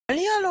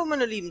Hallo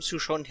meine lieben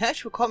Zuschauer und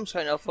herzlich willkommen zu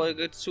einer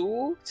Folge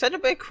zu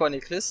Xenoblade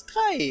Chronicles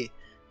 3.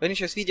 Wenn euch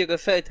das Video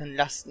gefällt, dann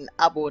lasst ein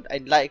Abo und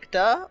ein Like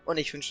da und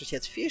ich wünsche euch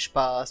jetzt viel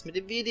Spaß mit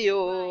dem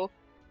Video.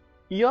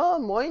 Ja,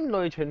 moin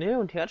Leute, ne,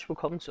 und herzlich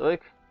willkommen zurück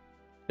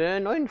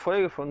zur neuen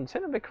Folge von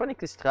Xenoblade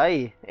Chronicles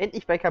 3.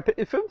 Endlich bei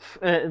Kapitel 5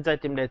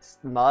 seit dem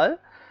letzten Mal.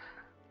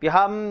 Wir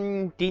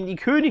haben gegen die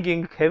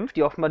Königin gekämpft,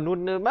 die offenbar nur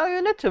eine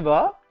Marionette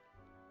war.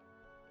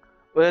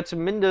 Oder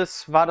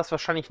zumindest war das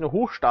wahrscheinlich eine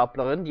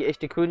Hochstaplerin, die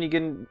echte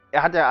Königin.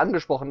 Er hat ja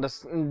angesprochen,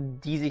 dass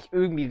die sich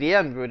irgendwie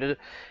wehren würde.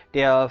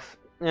 Der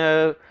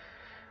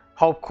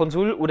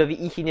Hauptkonsul, oder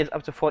wie ich ihn jetzt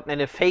ab sofort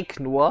nenne,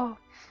 Fake Noir.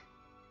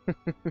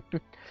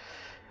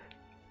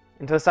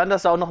 Interessant,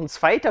 dass da auch noch ein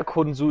zweiter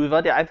Konsul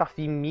war, der einfach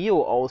wie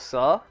Mio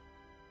aussah.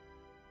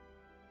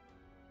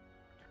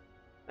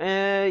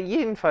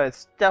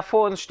 Jedenfalls, da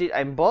vor uns steht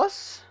ein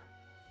Boss.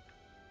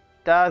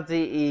 Da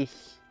sehe ich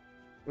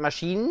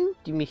Maschinen,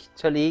 die mich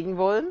zerlegen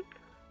wollen.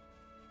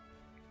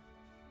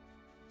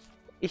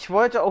 Ich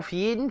wollte auf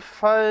jeden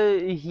Fall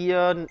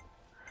hier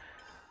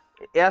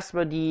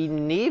erstmal die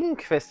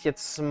Nebenquest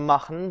jetzt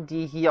machen,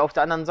 die hier auf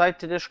der anderen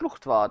Seite der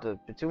Schlucht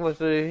wartet.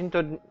 Beziehungsweise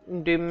hinter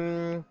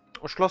dem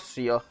Schloss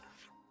hier.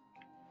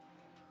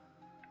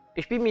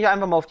 Ich spiele mich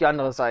einfach mal auf die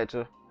andere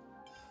Seite.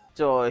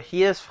 So,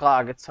 hier ist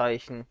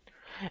Fragezeichen.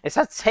 Es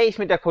hat safe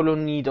mit der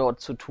Kolonie dort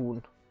zu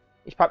tun.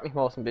 Ich pack mich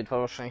mal aus dem Bild,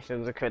 weil wahrscheinlich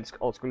eine Sequenz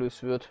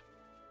ausgelöst wird.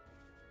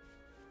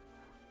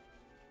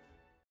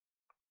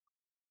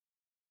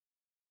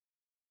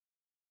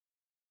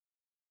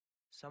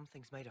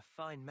 Something's made a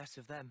fine mess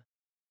of them.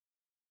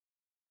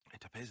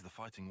 It appears the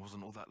fighting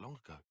wasn't all that long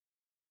ago.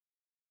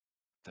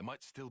 There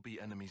might still be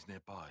enemies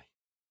nearby.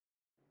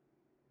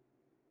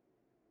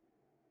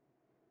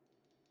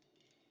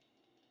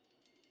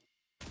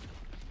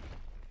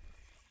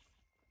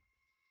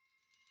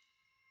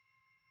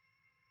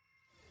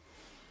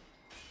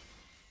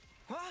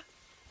 What?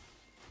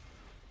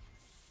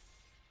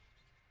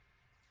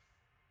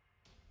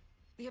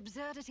 The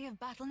absurdity of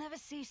battle never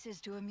ceases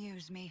to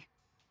amuse me.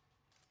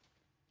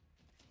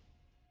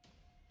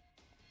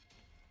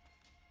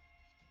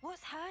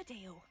 What's her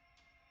deal?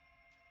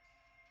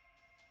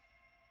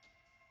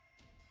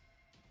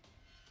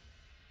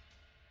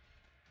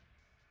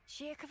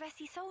 She a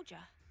Kavesi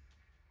soldier?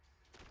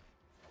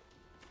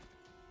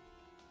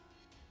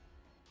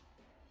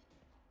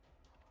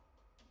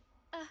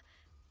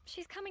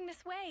 She's coming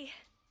this way.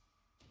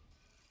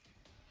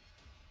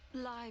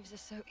 Lives are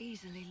so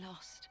easily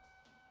lost,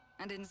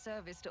 and in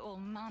service to all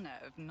manner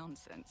of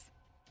nonsense.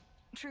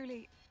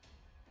 Truly,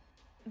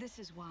 this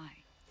is why.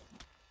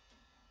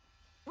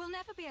 We'll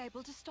never be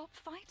able to stop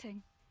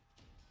fighting.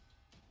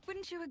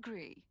 Wouldn't you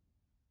agree?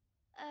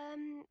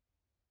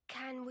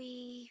 Can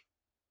we...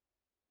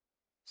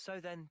 So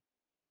then,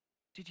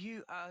 did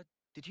you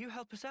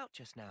help us out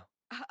just now?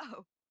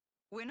 Oh,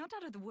 we're not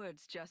out of the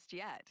woods just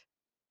yet.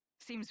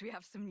 Seems we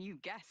have some new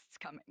guests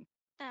coming.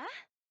 Huh?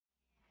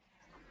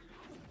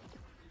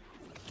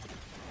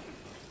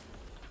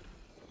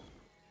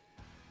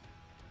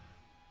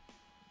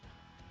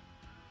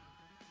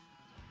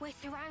 We're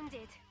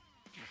surrounded.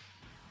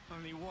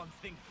 Only one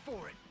thing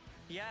for it.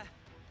 Yeah.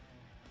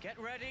 Get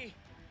ready.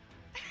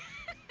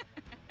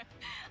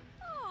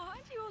 Oh,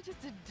 aren't you all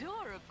just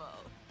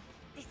adorable?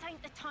 This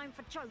ain't the time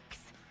for jokes.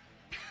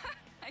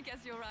 I guess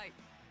you're right.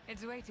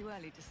 It's way too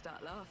early to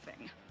start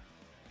laughing.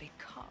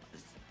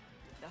 Because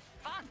the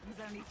fun's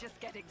only just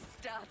getting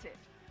started.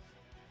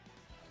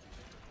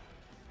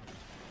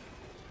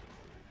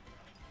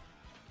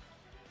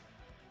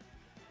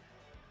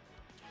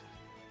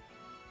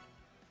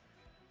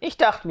 Ich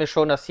dachte mir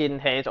schon, dass hier ein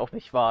Held auf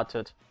mich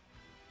wartet.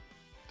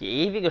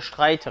 Die ewige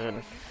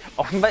Streiterin.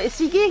 Offenbar ist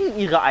sie gegen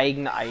ihre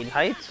eigene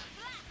Einheit.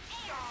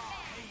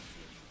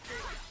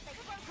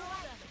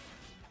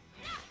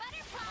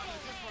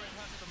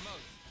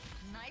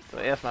 So,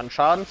 erstmal einen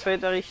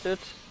Schadensfeld errichtet.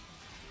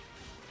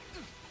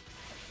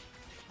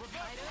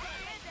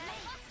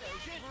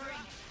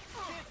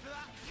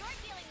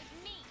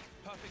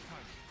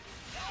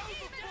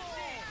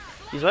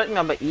 Die sollten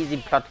wir aber easy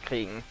platt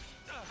kriegen.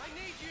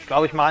 Ich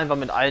glaube, ich mache einfach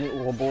mit allen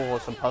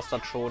Ouroboros und passt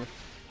das schon.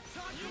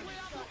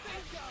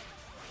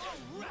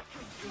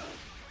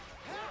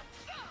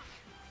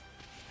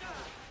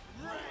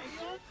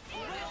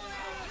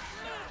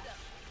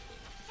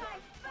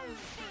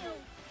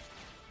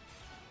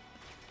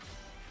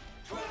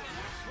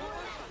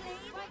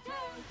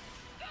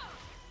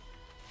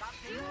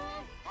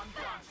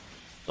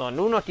 So,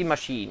 nur noch die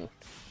Maschinen.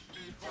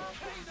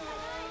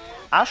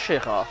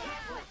 ASHERA.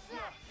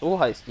 So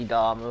heißt die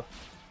Dame.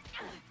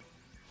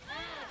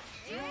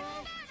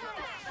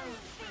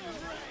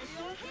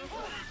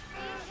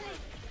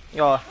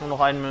 Ja, nur noch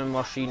eine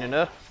Maschine,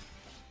 ne?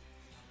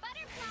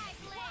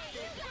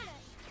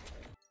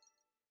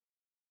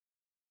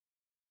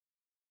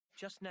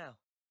 Just now.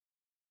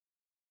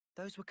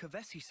 Those were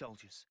Kavesi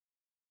soldiers.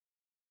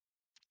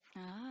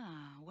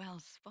 Ah, well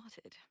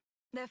spotted.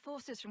 They're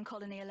forces from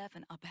Colony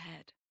 11 up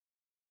ahead.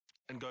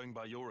 And going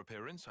by your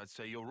appearance, I'd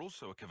say you're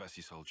also a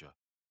Kavesi soldier.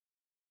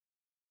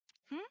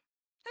 Hmm?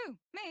 Who?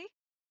 Me?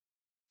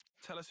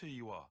 Tell us who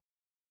you are.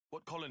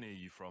 What colony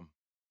are you from?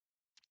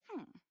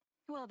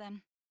 Well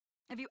then,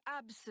 if you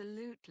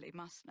absolutely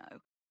must know,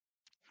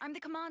 I'm the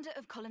commander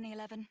of Colony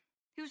 11,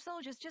 whose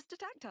soldiers just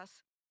attacked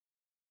us.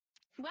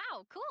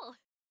 Wow, cool.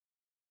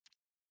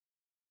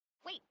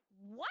 Wait,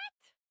 what?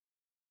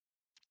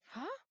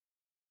 Huh?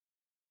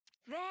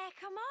 Their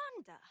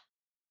commander?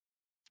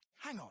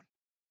 Hang on.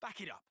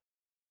 Back it up.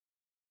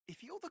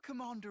 If you're the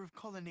commander of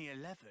Colony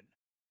 11,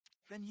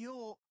 then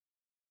you're...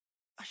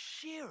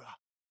 ASHERA,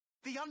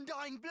 the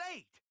Undying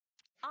Blade.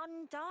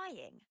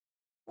 Undying?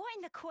 What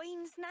in the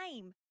Queen's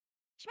name?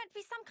 She meant to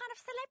be some kind of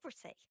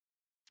celebrity.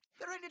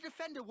 There ain't a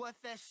defender worth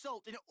their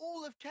salt in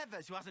all of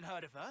Kevers who hasn't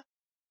heard of her.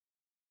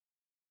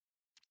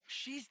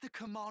 She's the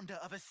commander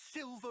of a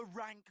silver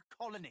rank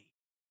colony,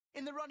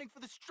 in the running for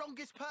the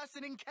strongest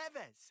person in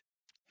Kevers.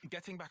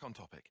 Getting back on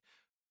topic,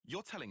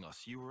 you're telling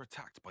us you were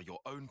attacked by your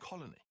own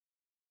colony?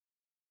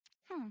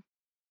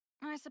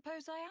 I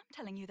suppose I am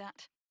telling you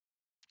that.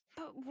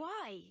 But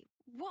why?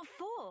 What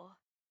for?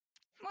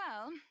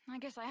 Well, I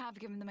guess I have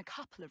given them a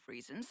couple of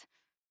reasons.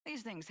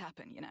 These things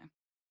happen, you know.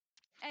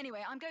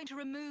 Anyway, I'm going to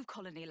remove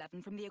Colony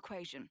 11 from the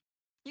equation.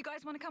 You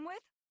guys want to come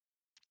with?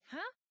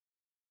 Huh?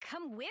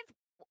 Come with?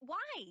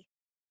 Why?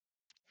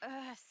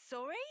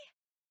 Sorry?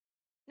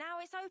 Now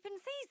it's open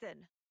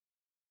season.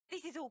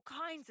 This is all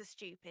kinds of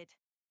stupid.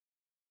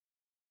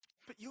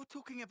 But you're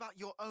talking about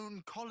your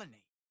own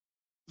colony.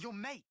 Your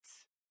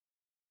mates.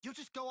 You'll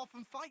just go off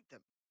and fight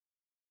them.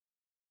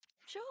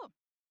 Sure.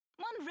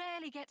 One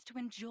rarely gets to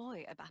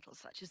enjoy a battle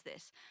such as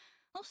this.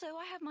 Also,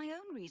 I have my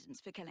own reasons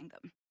for killing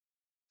them.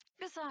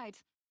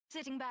 Besides,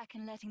 sitting back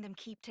and letting them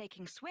keep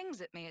taking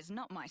swings at me is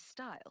not my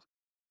style.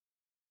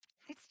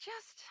 It's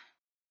just...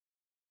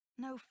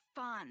 no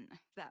fun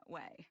that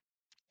way.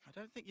 I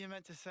don't think you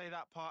meant to say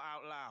that part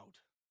out loud.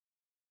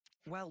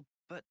 Well,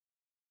 but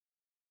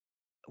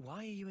why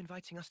are you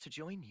inviting us to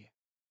join you?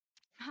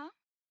 Huh?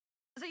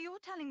 So you're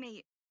telling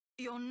me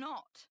you're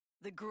not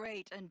the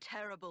great and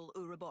terrible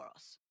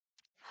Ouroboros?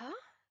 Huh?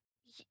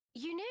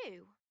 You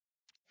knew?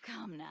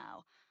 Come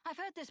now. I've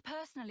heard this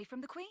personally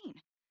from the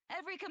Queen.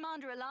 Every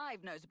commander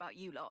alive knows about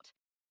you lot.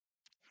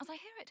 As I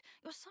hear it,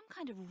 you're some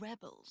kind of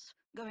rebels,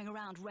 going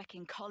around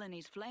wrecking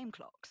colonies' flame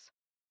clocks.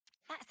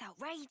 That's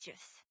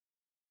outrageous.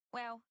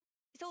 Well,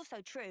 it's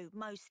also true,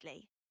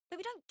 mostly. But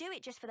we don't do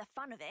it just for the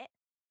fun of it.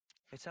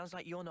 It sounds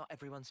like you're not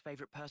everyone's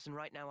favorite person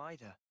right now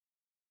either.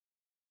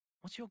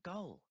 What's your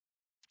goal?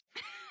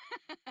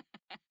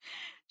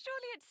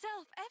 Surely it's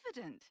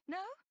self-evident, no?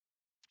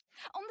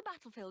 On the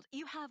battlefield,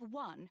 you have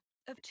one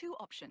of two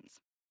options.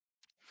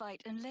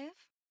 Fight and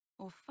live,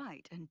 or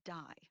fight and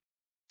die.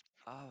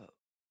 Oh.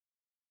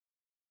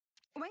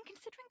 When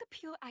considering the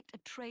pure act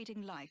of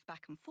trading life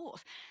back and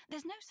forth,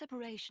 there's no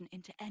separation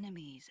into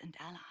enemies and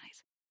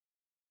allies.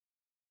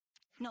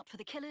 Not for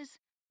the killers,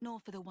 nor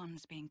for the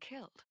ones being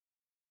killed.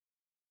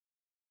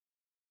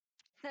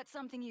 That's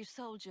something you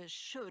soldiers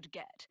should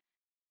get.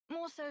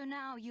 More so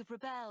now you've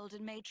rebelled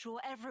and made sure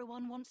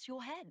everyone wants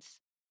your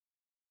heads.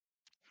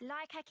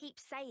 Like I keep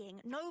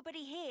saying,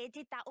 nobody here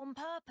did that on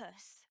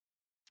purpose.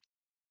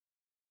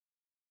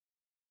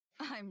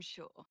 I'm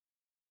sure.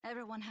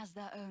 Everyone has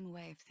their own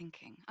way of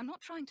thinking. I'm not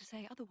trying to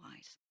say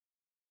otherwise.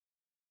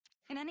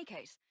 In any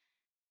case,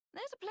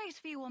 there's a place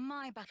for you on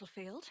my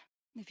battlefield,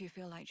 if you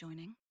feel like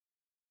joining.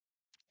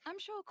 I'm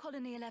sure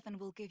Colony 11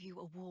 will give you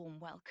a warm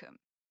welcome.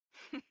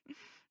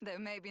 Though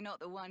maybe not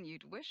the one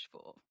you'd wish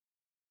for.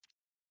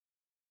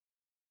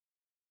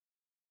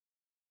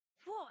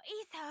 What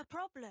is her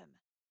problem?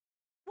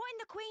 What in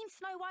the Queen's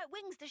Snow White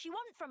wings does she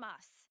want from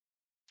us?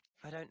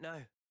 I don't know.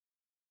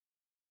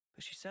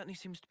 But she certainly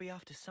seems to be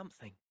after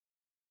something.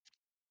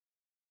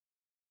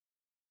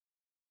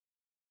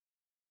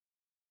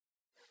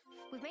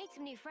 We've made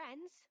some new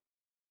friends.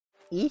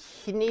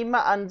 Ich nehme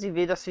an, sie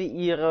will, dass wir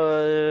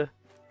ihre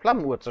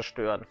Flammenuhr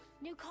zerstören.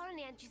 New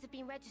colony entries have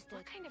been registered.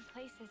 What kind of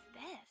place is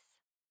this?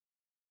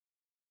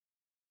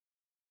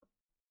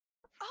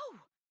 Oh,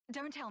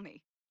 don't tell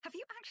me. Have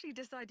you actually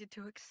decided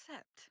to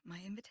accept my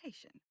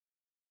invitation?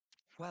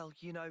 Well,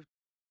 you know,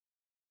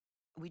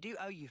 we do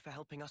owe you for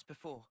helping us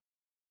before.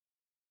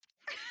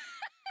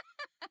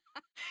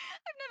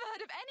 I've never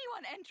heard of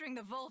anyone entering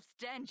the Wolf's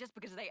Den just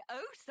because they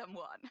owe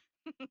someone.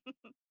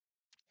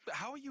 But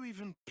how are you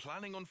even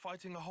planning on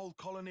fighting a whole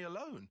colony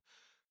alone?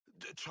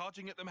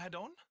 Charging at them head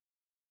on?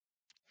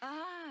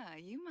 Ah,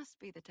 you must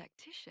be the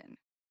tactician.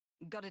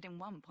 Got it in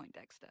one point,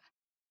 Dexter.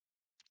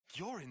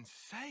 You're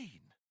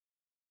insane.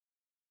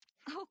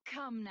 Oh,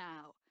 come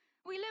now.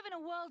 We live in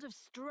a world of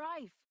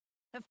strife,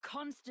 of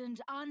constant,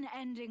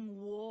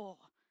 unending war.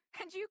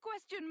 And you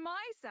question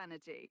my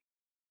sanity?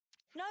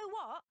 Know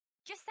what?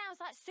 Just sounds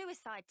like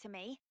suicide to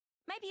me.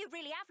 Maybe you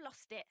really have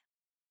lost it.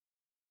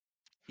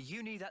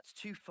 You knew that's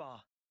too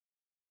far.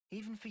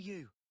 Even for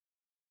you.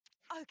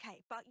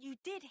 Okay, but you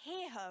did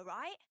hear her,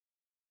 right?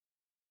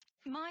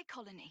 My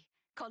colony,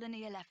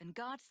 Colony 11,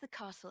 guards the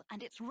castle,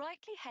 and it's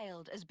rightly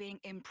hailed as being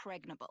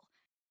impregnable.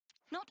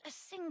 Not a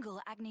single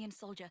Agnian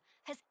soldier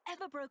has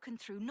ever broken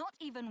through, not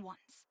even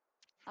once.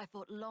 I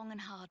fought long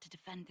and hard to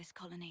defend this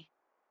colony.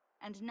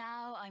 And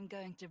now I'm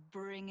going to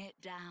bring it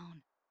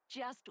down.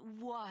 Just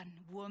one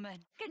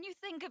woman. Can you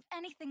think of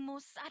anything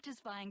more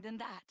satisfying than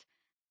that?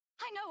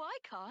 I know I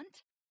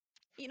can't.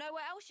 You know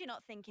what else you're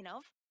not thinking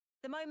of?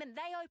 The moment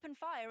they open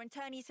fire and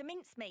turn you to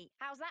mincemeat.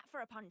 How's that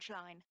for a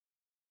punchline?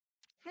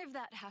 If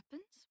that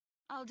happens,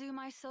 I'll do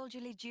my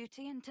soldierly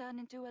duty and turn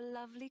into a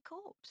lovely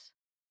corpse.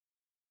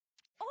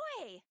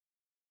 Oi!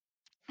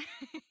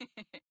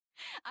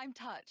 I'm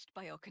touched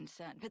by your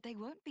concern, but they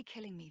won't be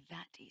killing me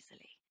that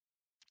easily.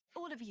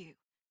 All of you,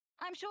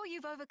 I'm sure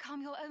you've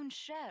overcome your own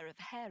share of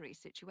hairy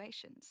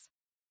situations.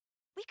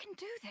 We can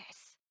do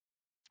this.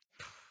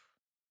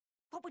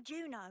 What would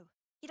you know?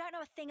 You don't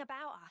know a thing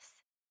about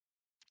us.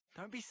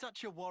 Don't be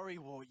such a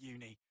worrywart,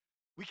 Uni.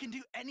 We can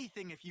do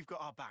anything if you've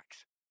got our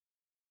backs.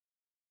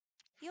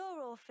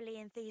 You're awfully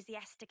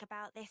enthusiastic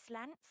about this,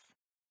 Lance.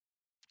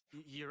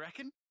 You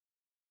reckon?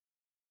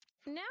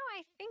 Now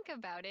I think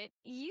about it,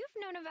 you've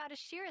known about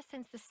ASHERA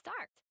since the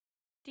start.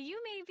 Do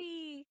you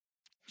maybe...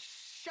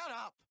 Shut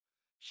up!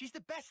 She's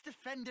the best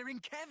defender in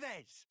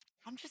Keves!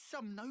 I'm just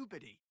some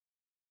nobody.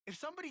 If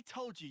somebody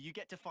told you you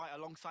get to fight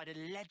alongside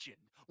a legend,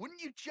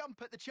 wouldn't you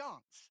jump at the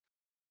chance?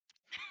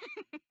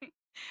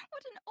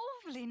 What an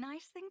awfully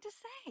nice thing to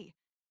say.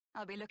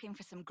 I'll be looking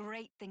for some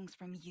great things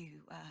from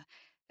you.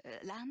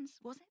 Lance,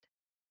 was it?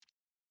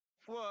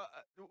 Well,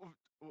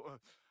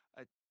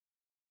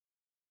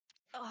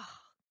 Oh,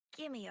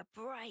 give me a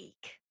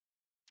break.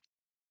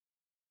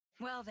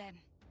 Well then,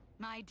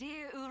 my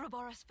dear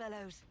Ouroboros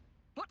fellows,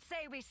 what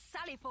say we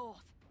sally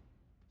forth?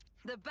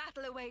 The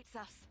battle awaits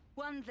us,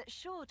 one that's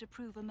sure to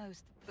prove a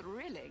most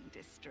thrilling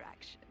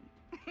distraction.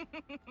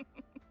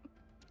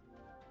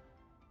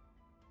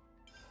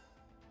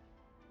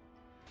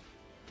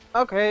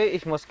 Okay,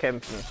 ich muss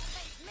kämpfen.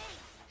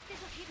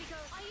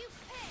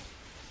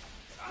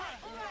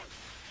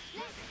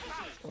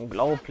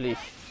 Unglaublich.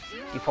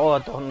 Die Frau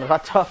hat doch einen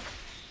Ratter.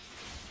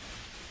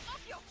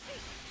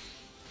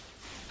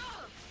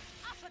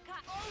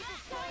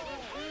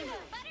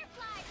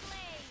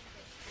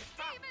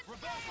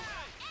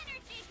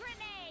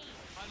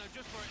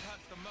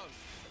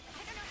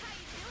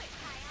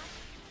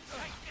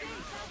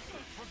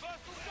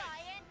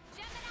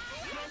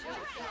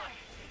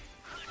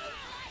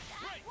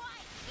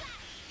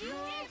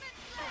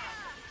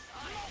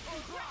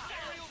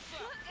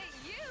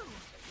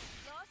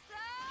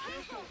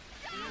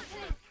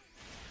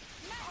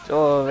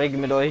 So, weg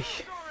mit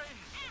euch.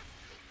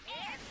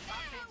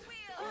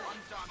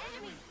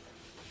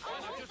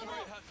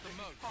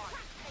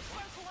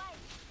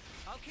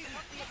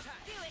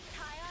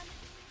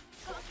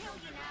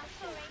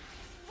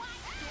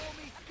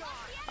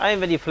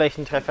 Einfach die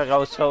Flächentreffer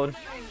raushauen.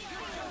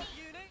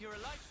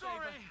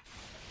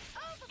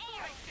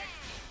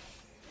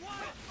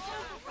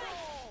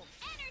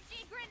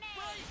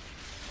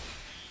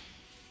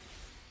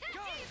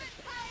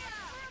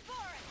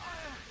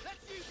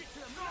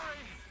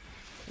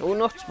 Nur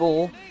noch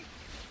 2.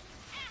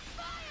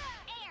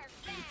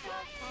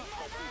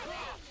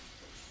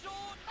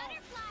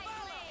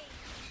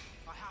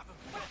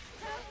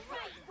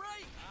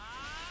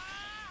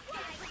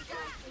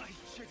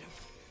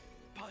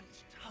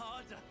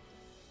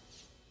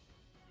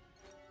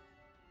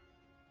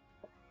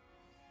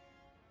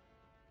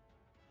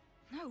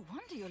 No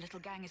wonder your little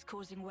gang is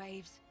causing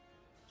waves.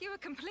 You were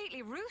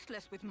completely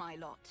ruthless with my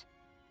lot.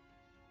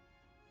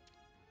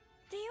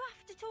 Do you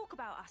have to talk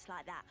about us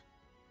like that?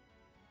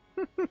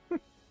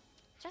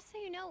 Just so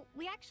you know,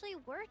 we actually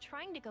were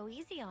trying to go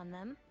easy on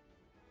them.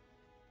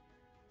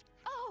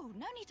 Oh,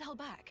 no need to hold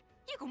back.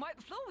 You can wipe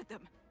the floor with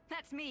them.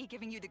 That's me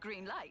giving you the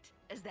green light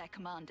as their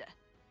commander.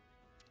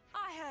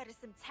 I heard of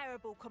some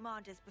terrible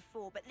commanders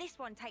before, but this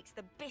one takes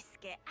the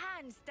biscuit,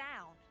 hands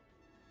down.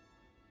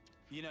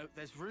 You know,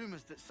 there's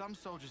rumors that some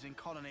soldiers in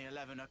Colony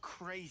 11 are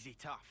crazy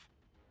tough.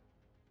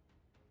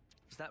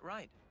 Is that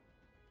right?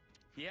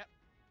 Yep.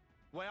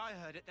 Way I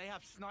heard it, they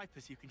have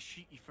snipers who can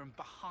shoot you from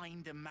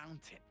behind a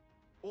mountain.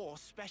 Or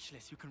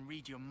specialists who can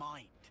read your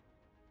mind.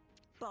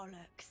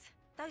 Bollocks.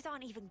 Those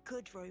aren't even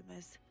good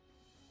rumors.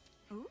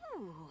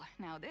 Ooh,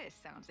 now this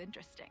sounds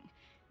interesting.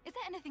 Is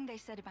there anything they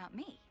said about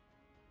me?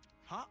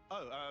 Huh?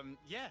 Oh,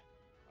 yeah.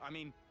 I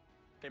mean,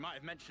 they might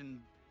have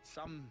mentioned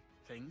some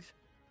things.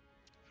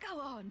 Go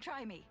on,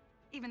 try me.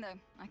 Even though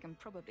I can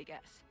probably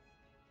guess.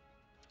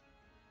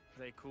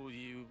 They call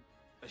you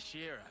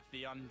ASHERA,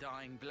 the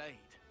Undying Blade.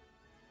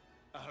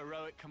 A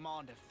heroic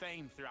commander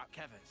famed throughout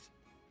Keves.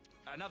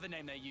 Another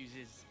name they use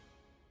is...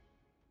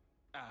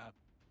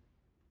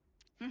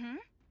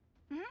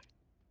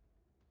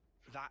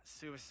 that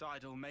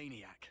suicidal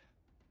maniac.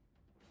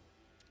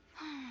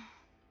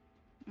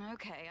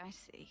 Okay, I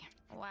see.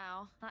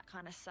 Wow, that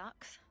kind of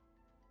sucks.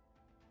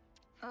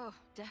 Oh,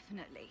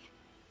 definitely.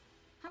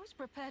 I was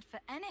prepared for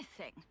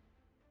anything.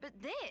 But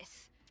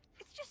this,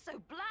 it's just so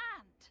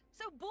bland,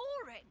 so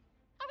boring.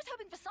 I was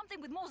hoping for something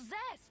with more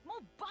zest,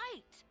 more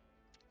bite.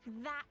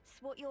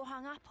 That's what you're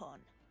hung up on?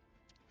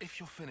 If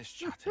you're finished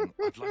chatting,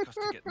 I'd like us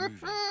to get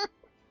moving.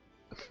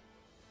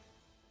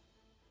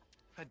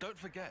 And don't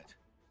forget,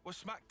 we're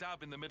smack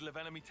dab in the middle of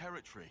enemy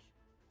territory.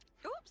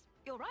 Oops,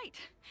 right.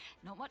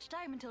 Not much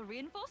time until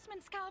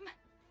reinforcements come.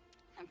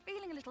 I'm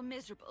feeling a little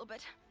miserable,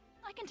 but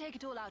I can take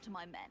it all out of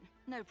my men.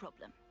 No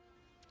problem.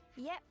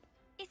 Yep,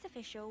 it's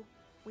official.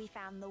 We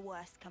found the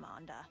worst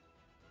commander.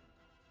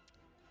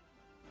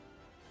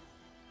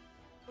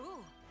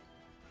 Ooh.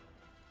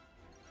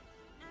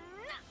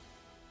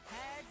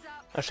 Heads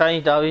up.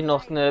 Wahrscheinlich darf ich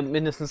noch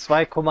mindestens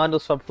 2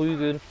 Kommandos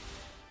verprügeln.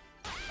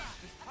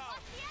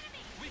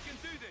 We can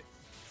do this.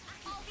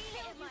 I'll feel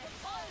it in my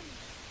bones.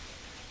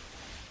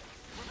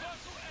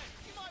 Reversal end.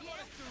 You might want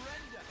to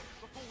surrender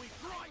before we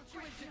grind you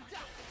into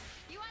dust.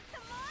 You want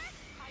some more?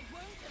 I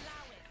won't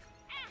allow it.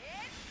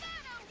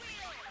 Inferno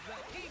wheel!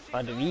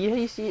 Warte, wie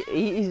hieß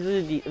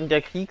die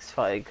der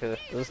Kriegsfalke?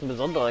 Das ist ein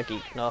besonderer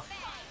Gegner.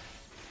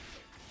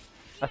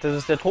 Ach, das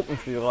ist der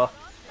Truppenführer.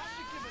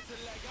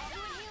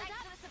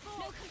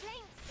 No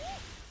complaints.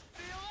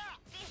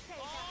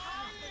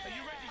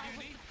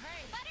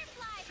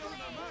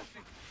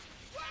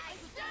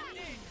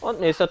 Und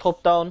nächster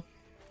Trupp down.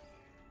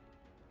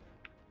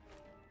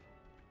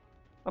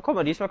 Na guck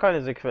mal, diesmal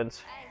keine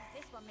Sequenz.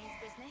 This one means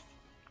business.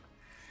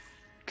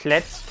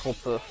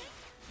 Kletztruppe.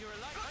 You're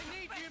alive. I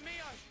need you,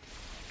 Mio.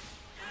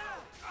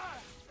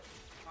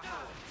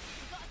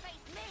 You gotta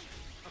face me.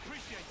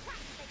 Appreciate it.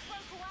 They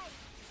broke away.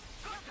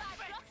 Not bad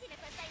blocking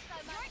if I say so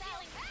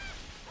myself.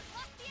 I've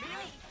lost the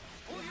enemy.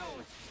 All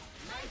yours.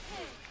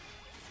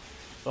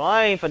 So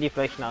einfach die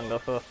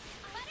Flächenangriffe.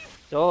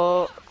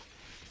 So.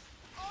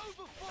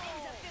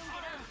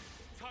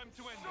 Time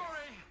to end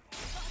Sorry.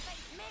 Gotta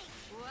face me.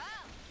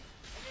 Well,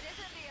 if it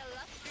isn't the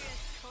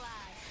illustrious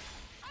Clyde,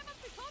 I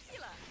must be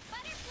popular.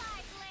 Butterfly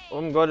blade.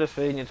 Um Gottes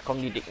Willen, jetzt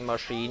kommen die dicken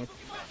Maschinen. You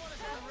might want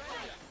to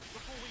surrender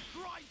before we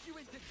grind you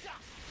into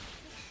dust.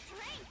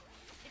 Strength.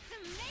 It's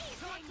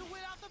Time amazing. to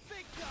win out the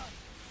big gun.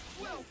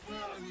 We'll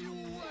blow you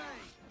away.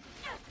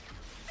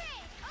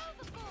 Big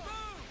overboard.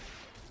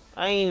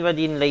 Einfach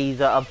den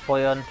Laser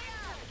abfeuern. I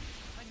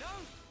know.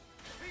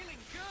 Feeling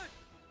good.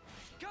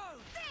 Go.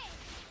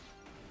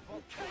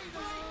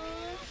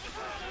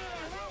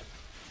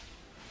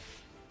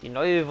 Die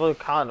neue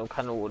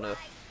Vulkanokanone.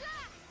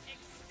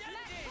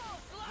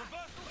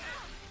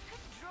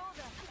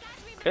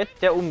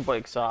 Crit der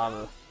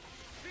Unbeugsame.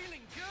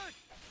 Feeling good.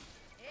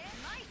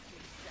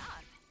 nicely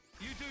done.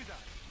 You do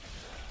that.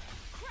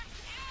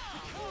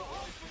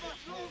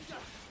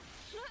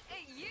 Look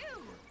at you.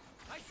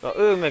 So,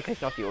 irgendwer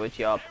kriegt noch die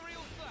Ulti ab.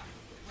 Aerial slap.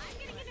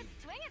 I'm gonna get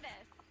a swing of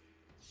this.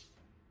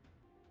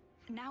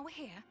 Now we're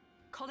here.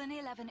 Colony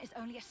 11 is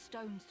only a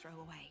stone's throw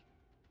away.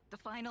 The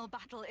final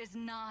battle is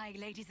nigh,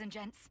 ladies and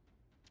gents.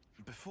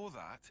 Before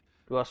that,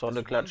 Du hast doch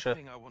eine there's one Klatsche.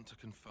 thing I want to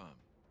confirm.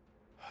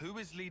 Who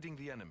is leading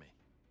the enemy?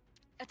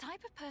 A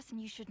type of person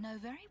you should know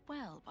very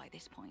well by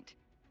this point.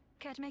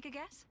 Care to make a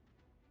guess?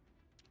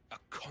 A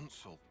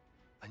consul.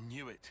 I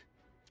knew it.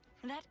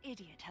 That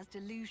idiot has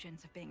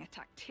delusions of being a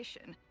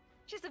tactician.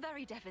 She's the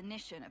very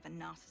definition of a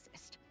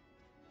narcissist.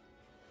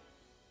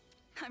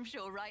 I'm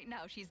sure right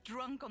now she's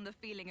drunk on the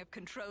feeling of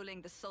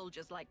controlling the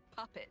soldiers like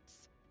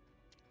puppets.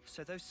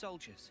 So those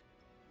soldiers,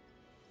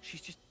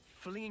 she's just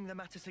flinging them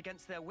at us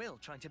against their will,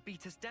 trying to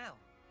beat us down.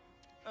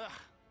 Ugh,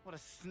 what a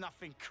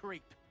snuffing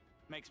creep.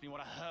 Makes me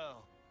want to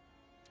hurl.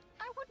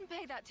 I wouldn't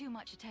pay that too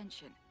much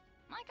attention.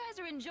 My guys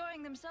are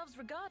enjoying themselves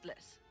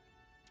regardless.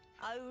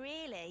 Oh,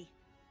 really?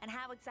 And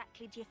how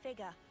exactly do you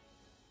figure?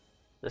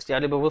 Dass die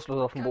alle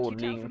bewusstlos auf dem Can't you Boden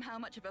tell liegen. from how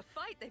much of a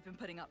fight they've been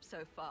putting up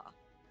so far?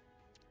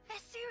 They're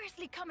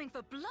seriously coming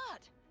for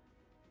blood.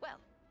 Well,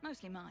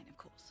 mostly mine, of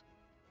course.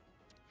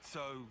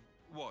 So,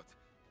 what?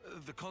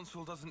 The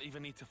consul doesn't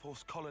even need to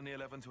force Colony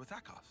 11 to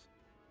attack us?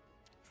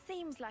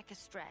 Seems like a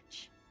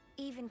stretch,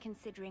 even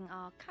considering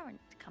our current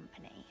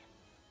company.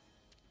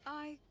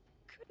 I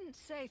couldn't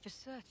say for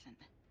certain.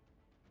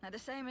 They're the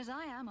same as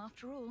I am,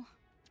 after all.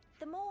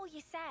 The more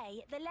you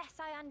say, the less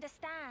I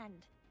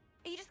understand.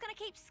 Are you just gonna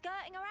keep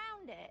skirting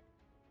around it?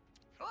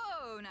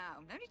 Whoa,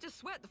 now, no need to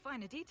sweat the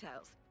finer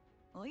details.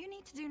 All you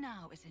need to do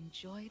now is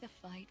enjoy the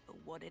fight for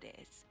what it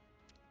is.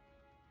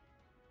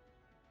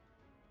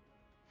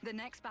 The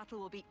next battle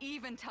will be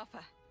even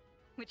tougher,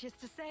 which is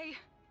to say,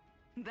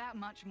 that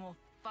much more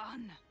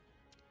fun.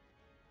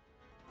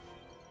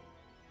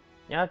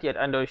 Ja, die hat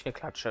eindeutig eine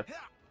Klatsche.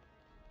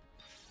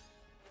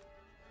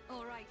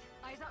 All right,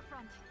 eyes up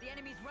front. The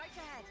enemy's right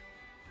ahead.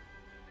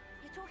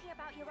 You're talking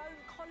about your own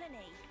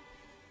colony.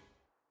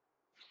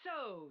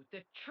 So,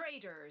 the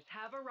traitors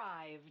have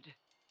arrived.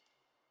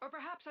 Or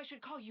perhaps I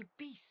should call you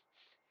beasts,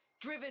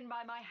 driven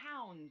by my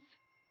hounds.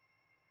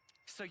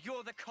 So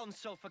you're the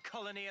consul for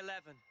Colony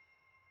 11.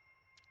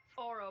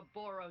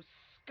 Ouroboros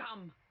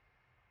scum.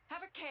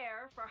 Have a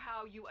care for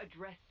how you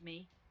address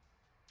me.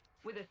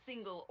 With a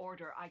single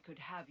order, I could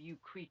have you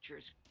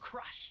creatures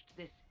crushed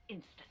this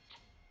instant.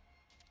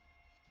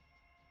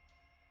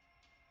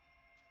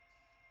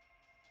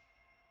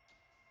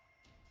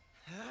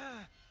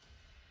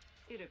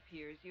 It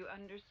appears you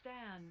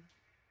understand.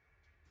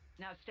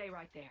 Now stay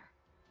right there.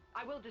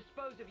 I will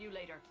dispose of you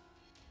later.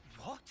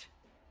 What?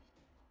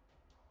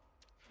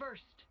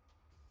 First,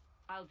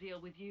 I'll deal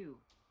with you,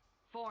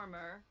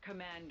 former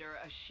Commander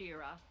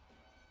ASHERA.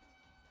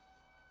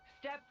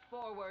 Step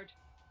forward.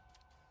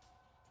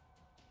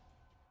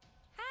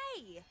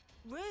 Hey,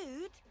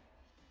 rude.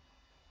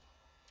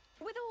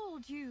 With all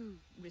due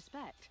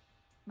respect,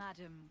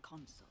 Madam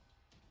Consul,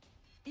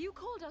 you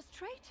called us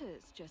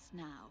traitors just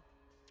now.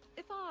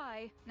 If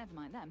I, never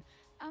mind them,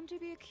 am to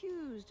be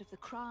accused of the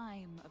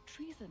crime of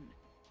treason,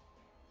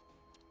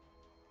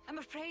 I'm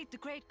afraid the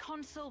great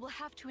consul will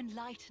have to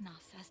enlighten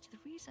us as to the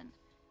reason.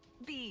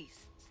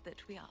 Beasts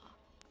that we are.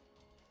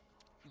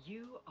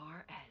 You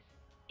are as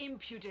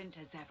impudent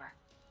as ever.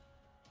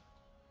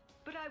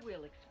 But I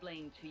will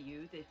explain to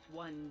you this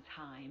one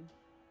time.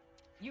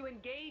 You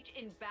engage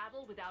in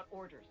battle without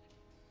orders.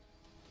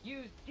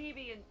 Use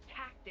deviant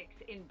tactics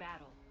in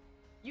battle.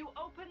 You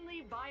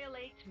openly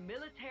violate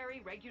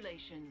military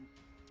regulations.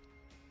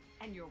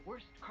 And your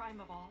worst crime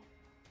of all?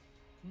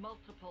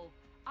 Multiple,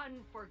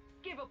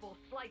 unforgivable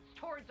slights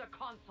towards a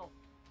consul.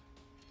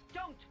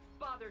 Don't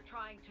bother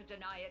trying to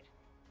deny it.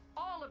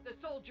 All of the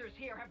soldiers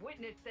here have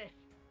witnessed this.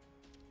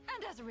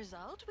 And as a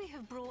result, we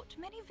have brought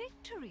many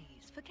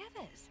victories for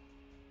Gevers.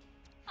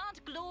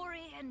 Aren't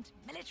glory and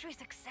military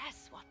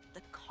success what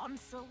the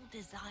consul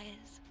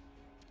desires?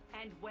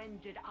 And when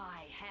did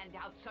I hand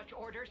out such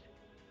orders?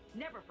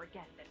 Never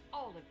forget that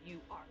all of you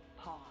are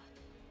pawns.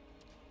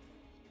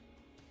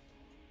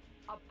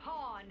 A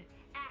pawn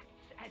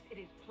acts as it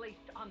is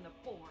placed on the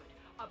board.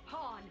 A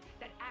pawn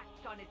that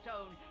acts on its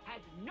own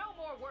has no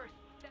more worth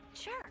than...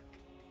 Jerk.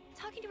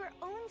 Talking to her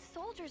own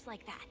soldiers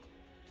like that.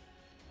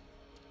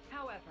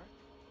 However,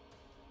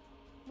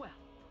 well,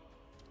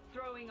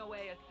 throwing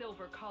away a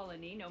silver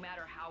colony, no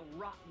matter how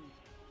rotten,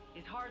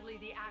 is hardly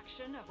the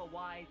action of a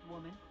wise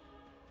woman.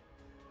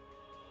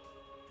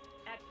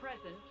 At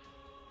present,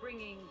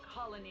 bringing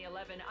Colony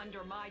 11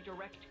 under my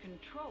direct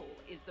control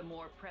is the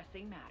more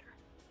pressing matter.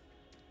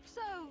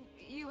 So,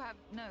 you have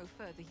no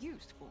further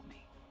use for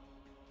me?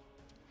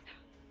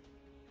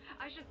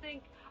 I should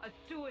think a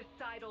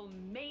suicidal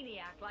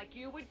maniac like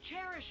you would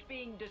cherish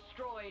being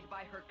destroyed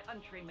by her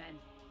countrymen.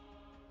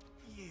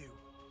 You.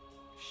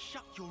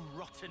 Shut your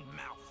rotten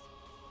mouth.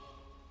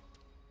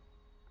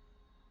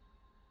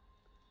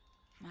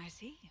 I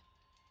see.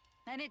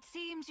 And it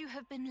seems you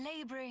have been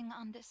laboring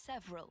under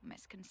several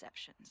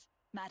misconceptions,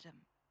 Madam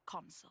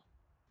Consul.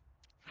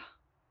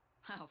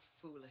 How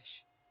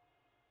foolish.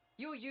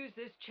 You'll use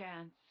this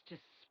chance to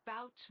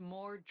spout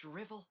more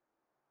drivel.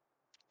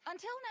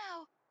 Until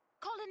now,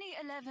 Colony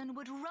 11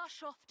 would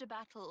rush off to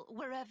battle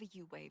wherever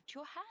you waved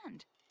your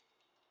hand.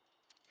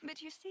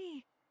 But you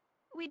see,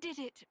 we did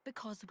it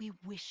because we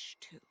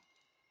wished to.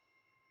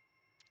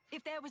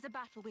 If there was a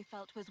battle we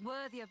felt was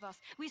worthy of us,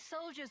 we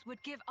soldiers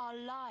would give our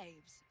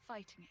lives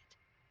fighting it.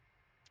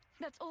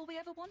 That's all we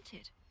ever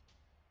wanted.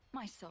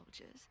 My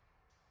soldiers.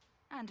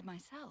 And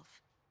myself.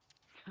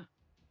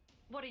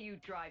 What are you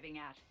driving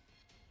at?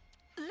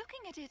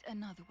 Looking at it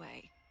another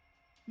way,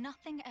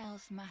 nothing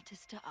else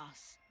matters to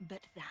us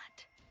but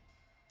that.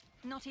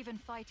 Not even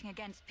fighting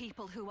against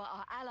people who were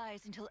our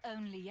allies until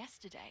only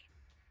yesterday.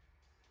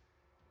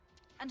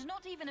 And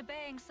not even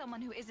obeying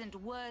someone who isn't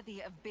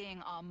worthy of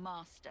being our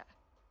master.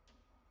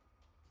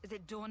 Is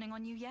it dawning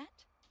on you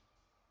yet?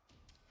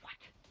 What?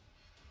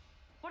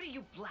 What are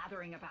you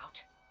blathering about?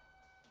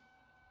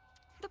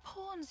 The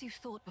pawns you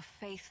thought were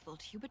faithful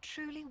to you were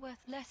truly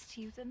worth less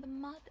to you than the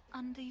mud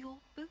under your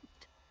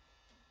boot.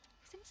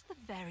 Since the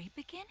very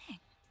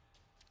beginning.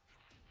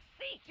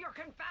 Cease your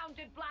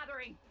confounded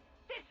blathering!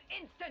 This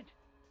instant!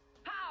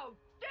 How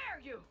dare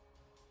you!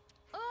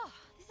 Oh,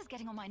 this is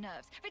getting on my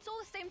nerves. If it's all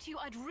the same to you,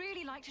 I'd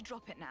really like to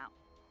drop it now.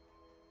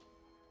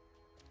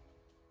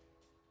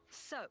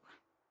 So,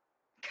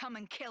 come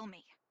and kill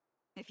me,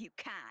 if you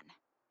can.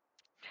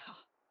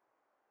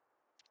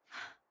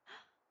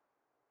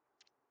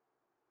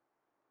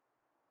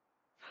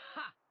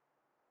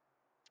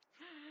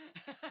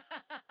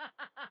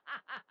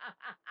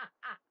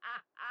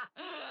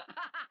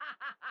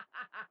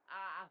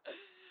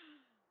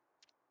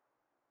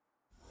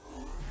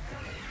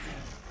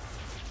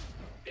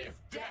 If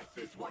death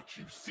is what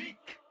you seek,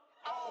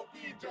 I'll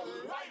be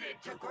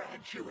delighted to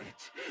grant you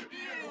it,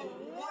 you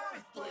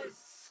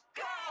worthless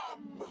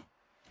scum!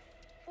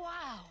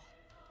 Wow,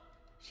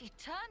 she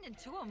turned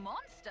into a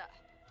monster.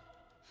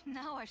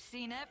 Now I've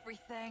seen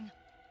everything.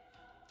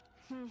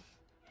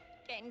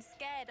 Getting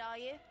scared, are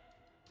you?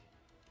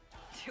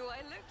 Do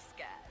I look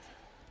scared?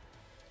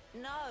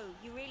 No,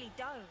 you really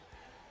don't.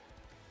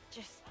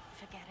 Just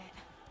forget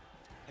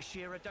it.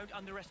 ASHERA, don't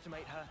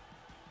underestimate her.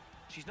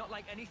 She's not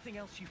like anything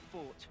else you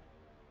fought.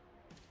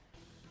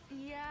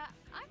 Yeah,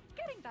 I'm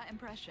getting that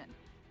impression.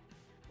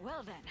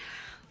 Well then,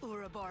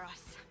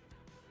 Ouroboros.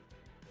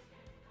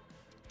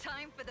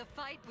 Time for the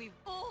fight we've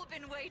all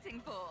been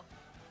waiting for.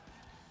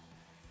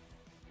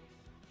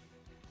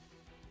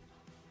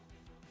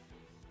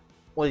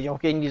 Muss ich auch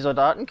gegen die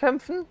Soldaten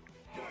kämpfen?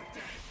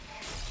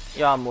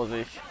 Ja, muss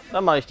ich.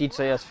 Dann mache ich die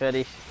zuerst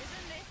fertig.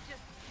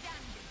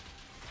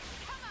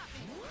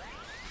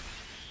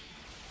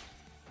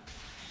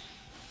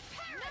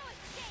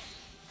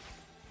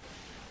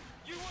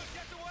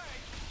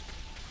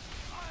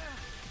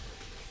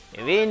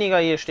 Je weniger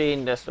hier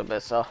stehen, desto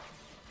besser.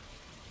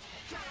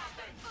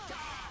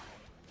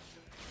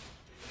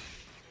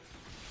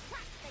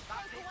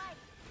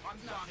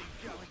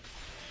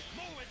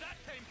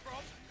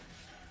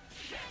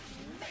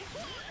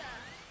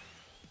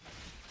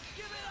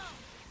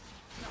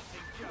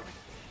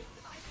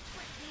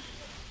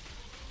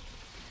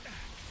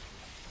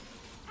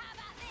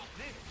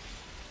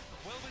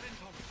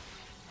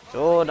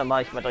 So, dann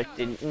mache ich mal direkt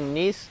den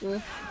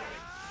nächsten.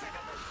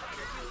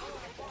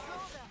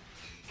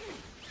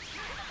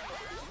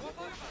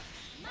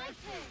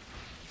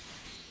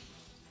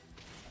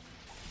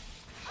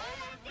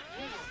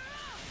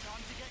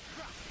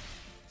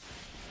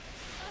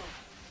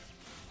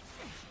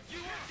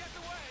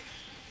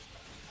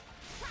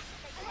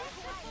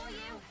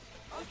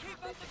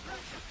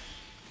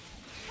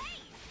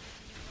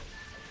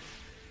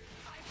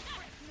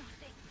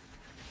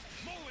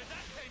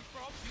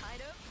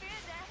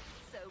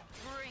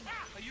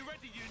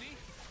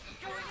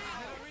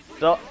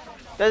 So,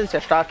 das ist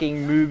ja stark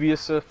gegen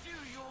Möbius. Im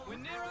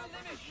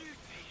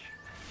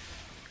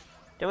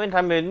Moment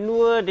haben wir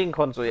nur den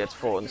Konsul jetzt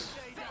vor uns.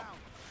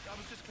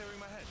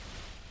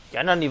 Die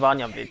anderen, die waren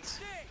ja am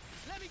Witz.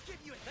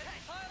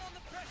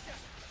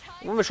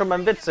 Wo wir schon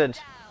beim Witz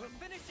sind.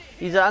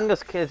 Diese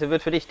Angriffskette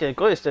wird für dich der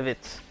größte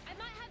Witz.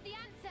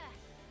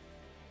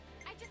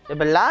 Der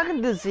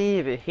belagernde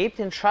Säbel hebt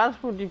den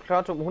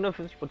Schadensmultiplikator um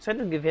 150%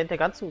 und gewährt der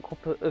ganzen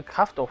Gruppe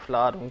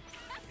Kraftaufladung.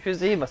 Ich will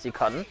sehen, was sie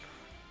kann.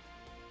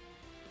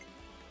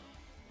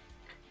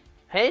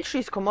 Held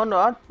schießt Kommando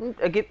ab und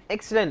ergibt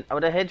exzellent,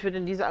 aber der Held wird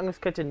in dieser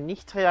Angriffskette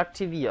nicht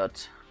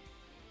reaktiviert.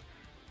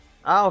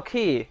 Ah,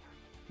 okay.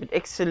 Mit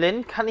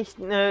exzellent kann ich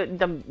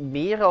dann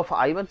mehrere auf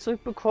einmal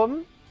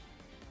zurückbekommen.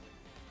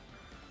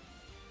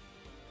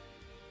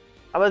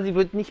 Aber sie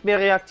wird nicht mehr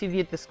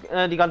reaktiviert,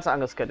 die ganze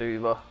Angriffskette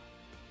über.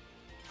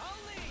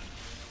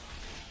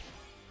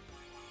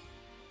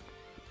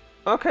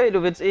 Okay,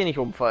 du willst eh nicht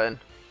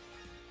umfallen.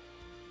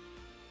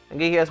 Dann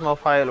gehe ich erstmal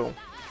auf Heilung.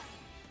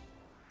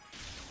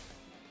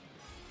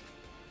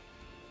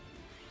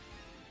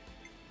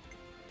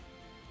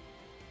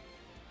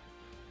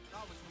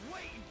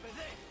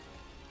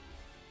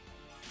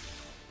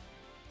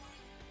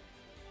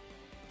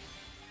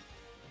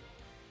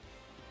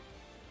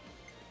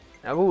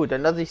 Na gut,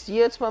 dann lasse ich sie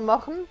jetzt mal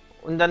machen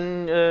und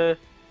dann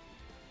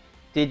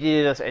seht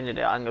ihr das Ende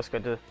der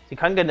Angriffskette. Sie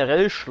kann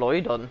generell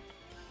schleudern.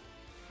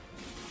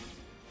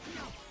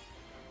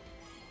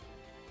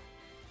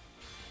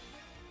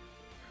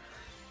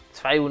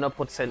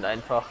 ,200%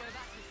 einfach.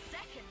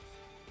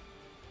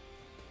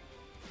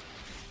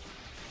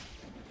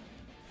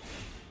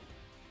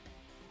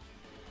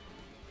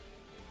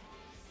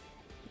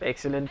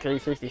 Exzellent, kriege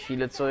ich richtig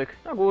viele Zeug.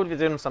 Na gut, wir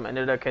sehen uns am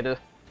Ende der Kette.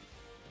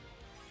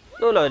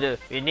 So Leute,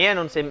 wir nähern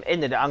uns dem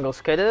Ende der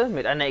Angriffskette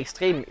mit einer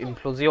extremen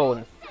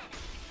Implosion.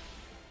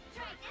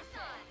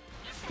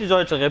 Die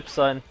sollte RIP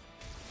sein.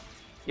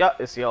 Ja,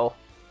 ist sie auch.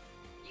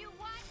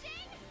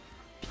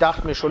 Ich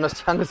dachte mir schon, dass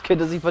die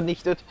Angriffskette sie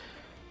vernichtet.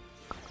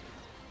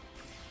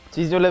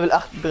 Sie ist nur Level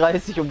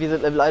 38 und wir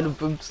sind Level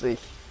 51.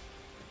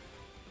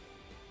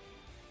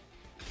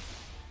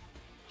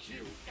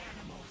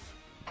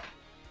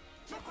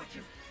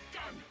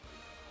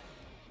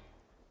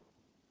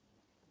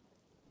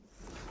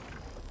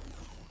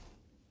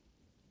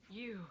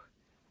 You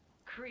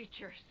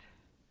creatures.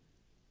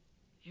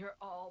 You're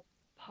all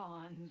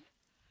pawns.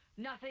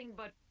 Nothing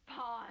but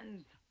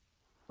pawns.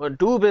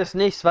 Und du bist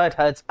nichts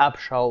weiter als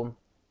Abschaum.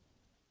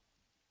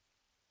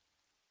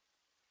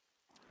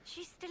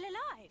 She's still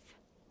alive.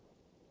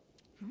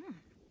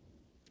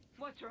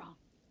 What's wrong?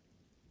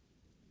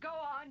 Go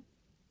on.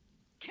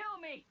 Kill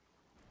me.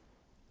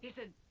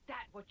 Isn't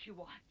that what you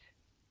want?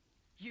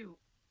 You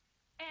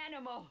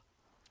animal.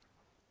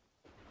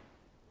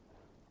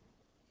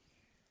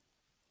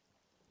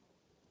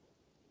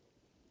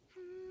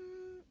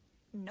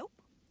 Nope.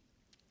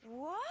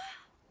 What?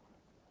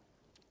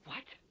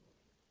 What?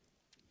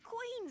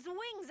 Queen's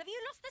wings! Have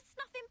you lost the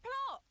snuffing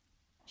plot?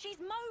 She's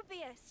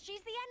Mobius.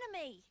 She's the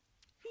enemy.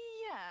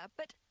 Yeah,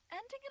 but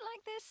ending it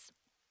like this...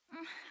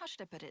 how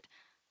should I put it?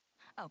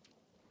 Oh.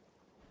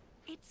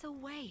 It's a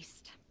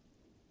waste.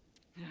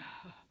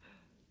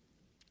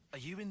 Are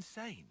you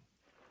insane?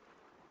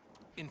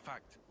 In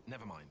fact,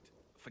 never mind.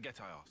 Forget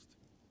I asked.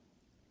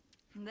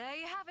 There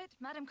you have it,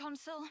 Madam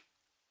Consul.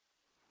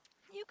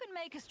 You can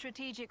make a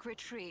strategic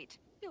retreat.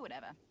 Do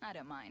whatever. I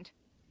don't mind.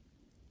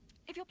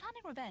 If you're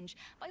planning revenge,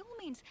 by all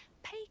means,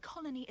 pay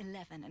Colony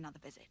 11 another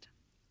visit.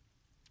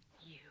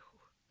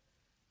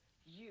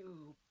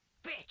 You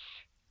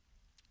bitch!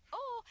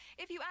 Or,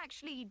 if you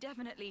actually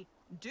definitely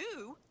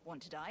do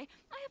want to die,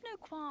 I have no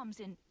qualms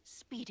in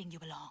speeding you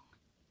along.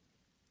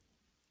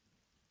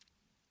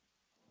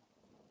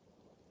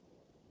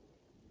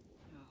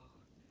 Oh,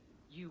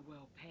 you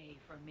will pay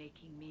for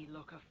making me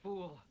look a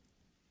fool.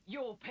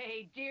 You'll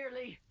pay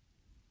dearly.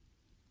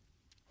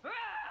 Ah!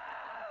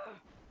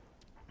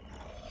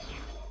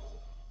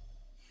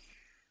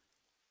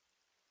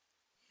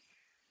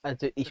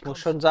 Also ich muss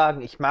schon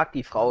sagen, ich mag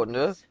die Frau,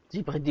 ne?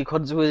 Sie bringt die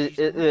Konsole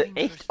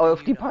echt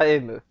auf die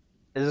Palme.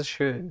 Es ist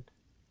schön.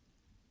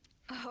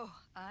 Oh,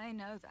 I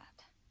know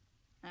that.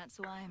 That's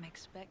why I'm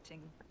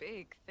expecting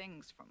big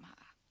things from her.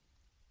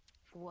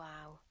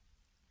 Wow.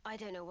 I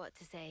don't know what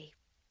to say.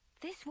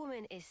 This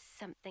woman is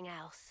something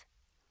else.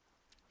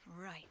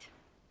 Right.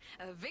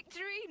 A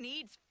victory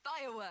needs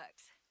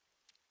fireworks.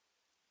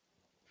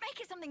 Make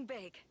it something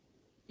big.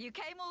 You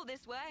came all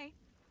this way.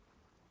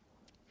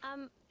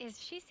 Is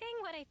she saying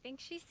what I think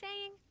she's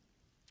saying?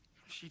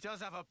 She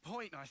does have a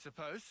point, I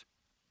suppose.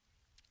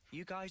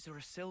 You guys are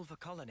a silver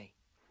colony.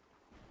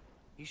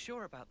 You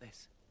sure about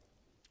this?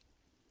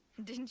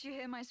 Didn't you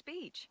hear my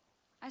speech?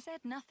 I said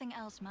nothing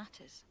else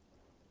matters.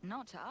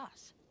 Not to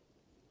us.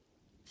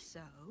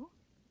 So?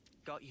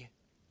 Got you.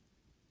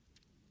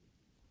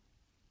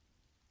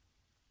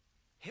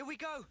 Here we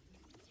go!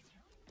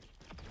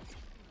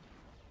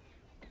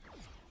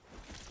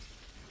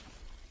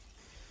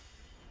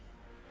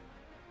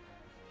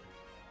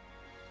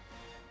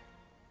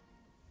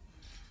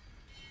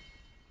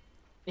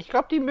 Ich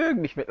glaube, die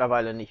mögen mich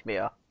mittlerweile nicht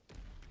mehr.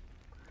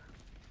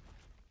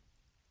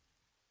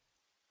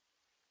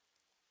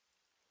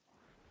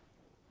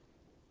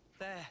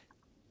 There.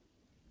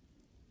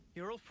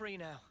 You're all free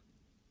now.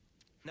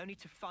 No need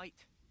to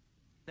fight.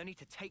 No need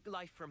to take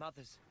life from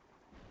others.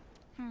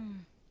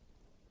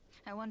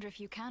 I wonder if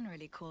you can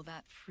really call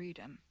that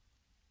freedom.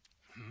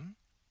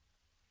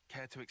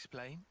 Care to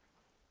explain?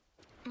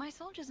 My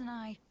soldiers and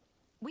I,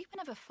 we were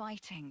never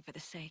fighting for the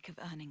sake of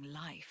earning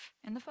life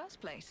in the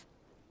first place.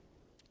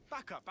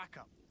 Back up, back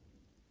up.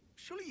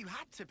 Surely you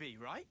had to be,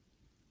 right?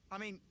 I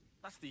mean,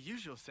 that's the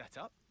usual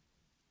setup.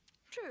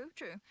 True,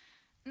 true.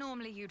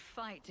 Normally you'd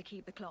fight to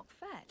keep the clock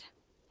fed.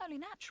 Only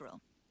natural.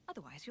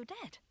 Otherwise you're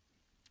dead.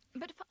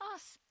 But for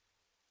us,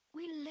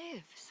 we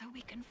live so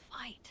we can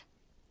fight.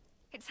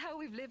 It's how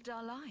we've lived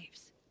our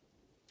lives.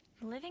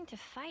 Living to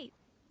fight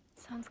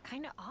sounds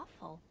kind of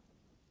awful.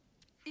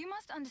 You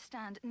must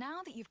understand,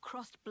 now that you've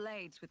crossed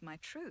blades with my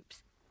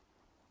troops,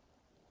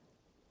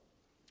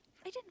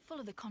 they didn't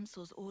follow the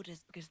consul's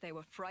orders because they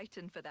were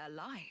frightened for their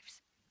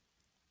lives.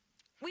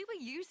 We were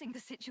using the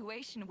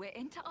situation we're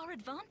in to our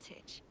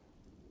advantage.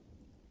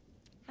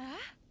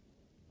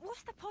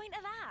 What's the point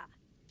of that?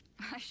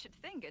 I should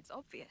think it's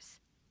obvious.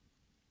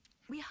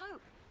 We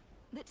hope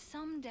that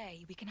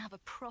someday we can have a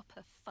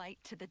proper fight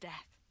to the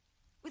death,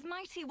 with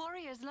mighty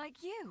warriors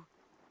like you.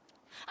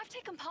 I've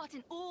taken part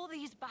in all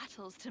these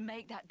battles to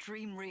make that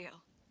dream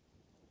real.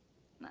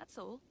 That's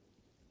all.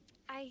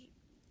 I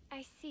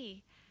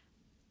see.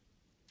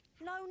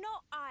 No,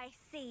 not I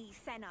see,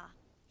 Senna.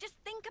 Just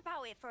think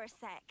about it for a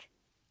sec.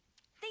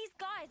 These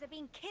guys have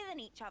been killing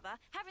each other,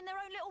 having their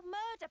own little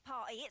murder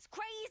party. It's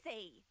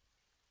crazy.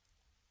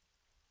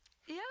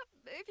 Yeah,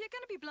 if you're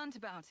going to be blunt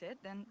about it,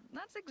 then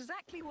that's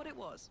exactly what it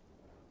was.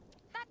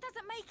 That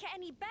doesn't make it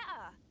any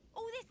better.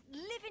 All this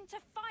living to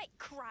fight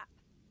crap.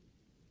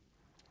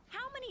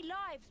 How many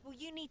lives will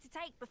you need to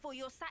take before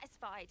you're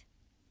satisfied?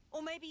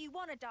 Or maybe you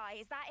want to die,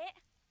 is that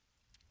it?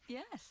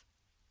 Yes,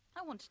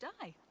 I want to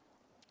die.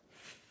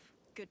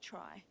 Good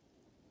try.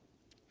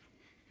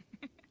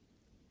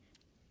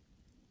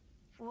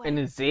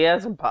 Eine sehr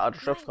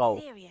sympathische Frau.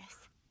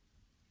 Serious.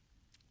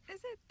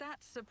 Is it that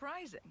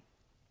surprising?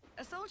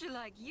 A soldier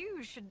like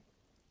you should...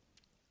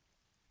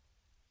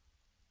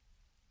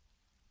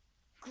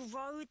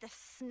 Grow the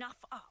snuff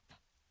up.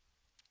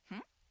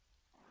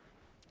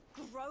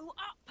 Grow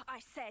up, I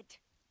said.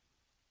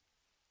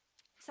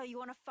 So you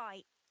want to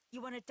fight?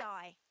 You want to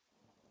die?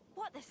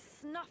 What the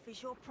snuff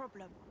is your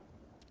problem?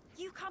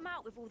 You come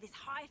out with all this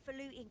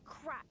highfalutin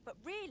crap, but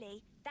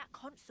really, that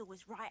consul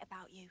was right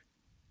about you.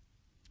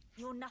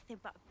 You're nothing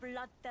but a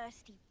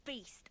bloodthirsty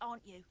beast,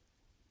 aren't you?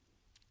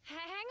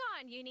 Hang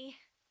on, Uni.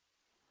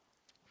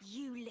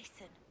 You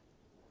listen.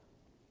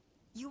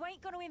 You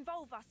ain't gonna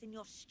involve us in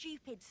your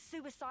stupid,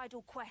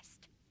 suicidal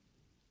quest.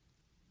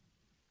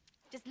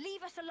 Just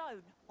leave us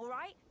alone, all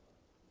right?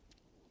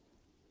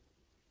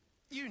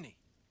 Uni!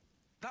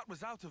 That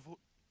was out of...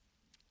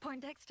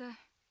 Point Dexter.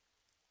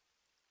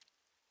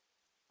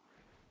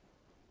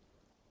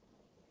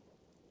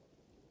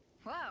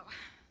 Wow.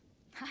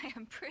 I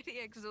am pretty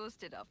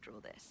exhausted after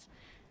all this.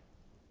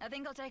 I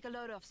think I'll take a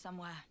load off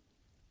somewhere.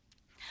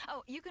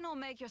 Oh, you can all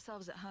make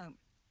yourselves at home.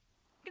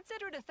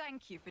 Consider it a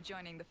thank you for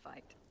joining the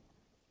fight.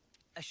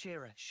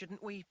 ASHERA,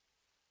 shouldn't we...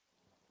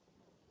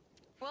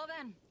 Well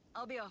then,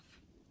 I'll be off.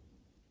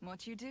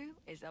 What you do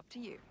is up to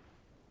you.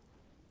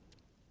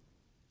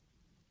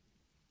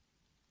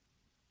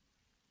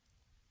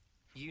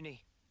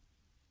 Uni,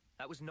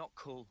 that was not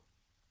cool.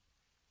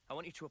 I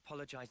want you to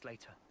apologize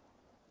later.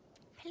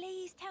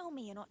 Please tell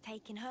me you're not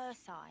taking her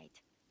side.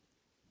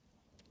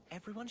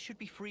 Everyone should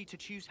be free to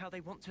choose how they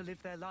want to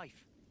live their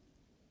life.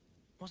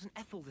 Wasn't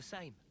Ethel the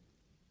same?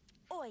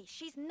 Oi,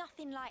 she's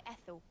nothing like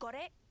Ethel, got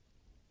it?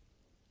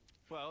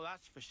 Well,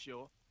 that's for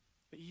sure.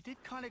 But you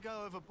did kind of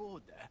go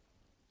overboard there.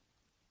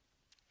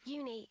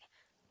 Uni,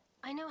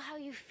 I know how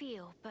you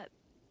feel, but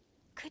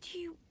could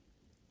you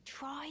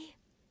try?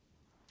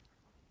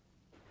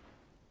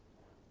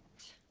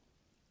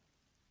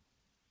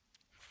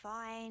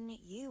 Fine,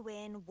 you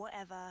win,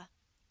 whatever.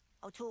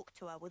 I'll talk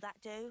to her, will that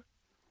do?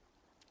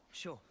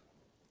 Sure.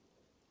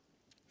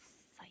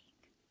 Sake.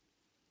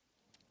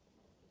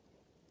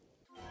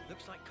 Looks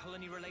Looks like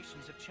colony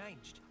relations have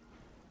changed.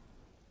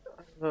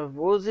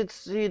 Wo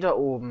sitzt sie? Da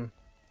oben.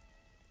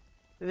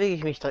 Bewege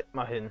ich mich direkt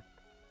mal hin.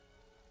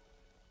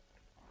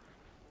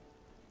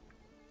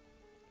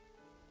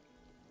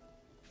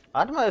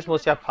 Warte mal, es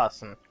muss ja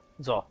passen.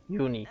 So,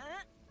 Juni.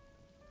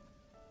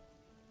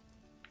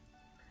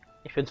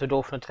 Ich bin zu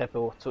doof, eine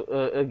Treppe hoch zu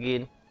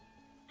gehen.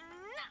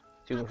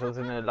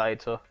 Beziehungsweise eine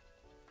Leiter.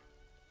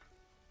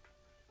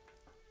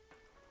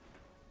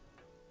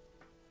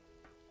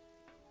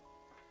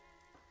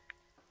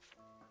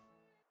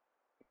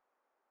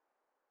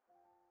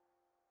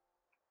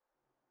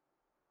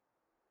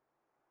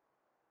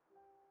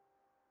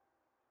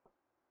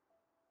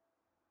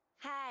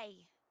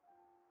 Hey.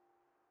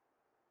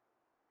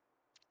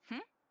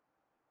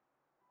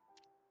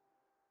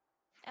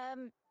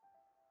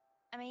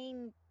 I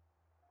mean,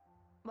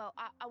 well,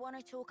 I want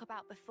to talk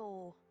about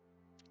before.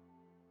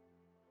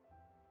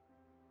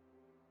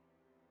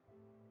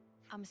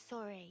 I'm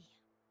sorry.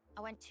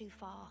 I went too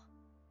far.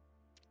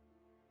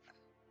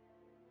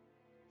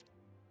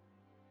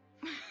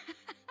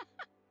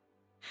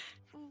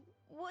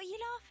 What are you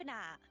laughing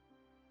at?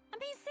 I'm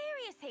being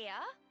serious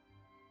here.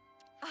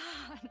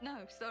 Ah,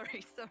 no,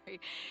 sorry.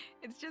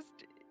 It's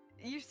just,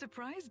 you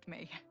surprised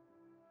me.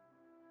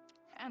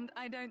 And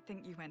I don't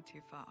think you went too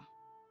far.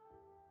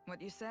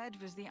 What you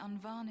said was the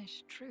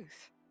unvarnished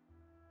truth.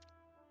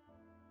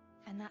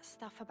 And that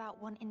stuff about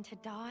wanting to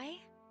die?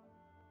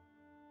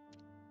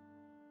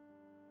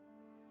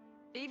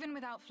 Even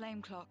without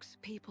flame clocks,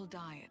 people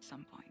die at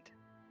some point.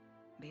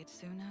 Be it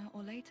sooner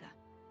or later.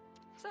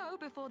 So,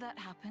 before that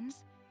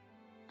happens,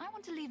 I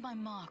want to leave my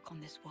mark on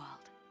this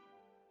world.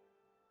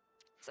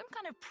 Some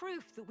kind of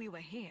proof that we were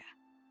here,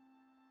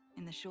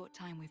 in the short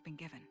time we've been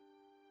given.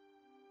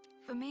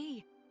 For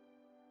me,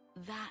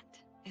 that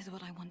is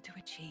what I want to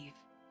achieve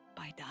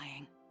by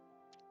dying.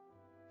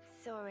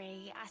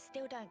 Sorry, I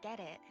still don't get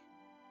it.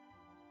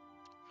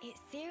 It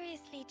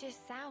seriously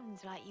just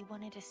sounds like you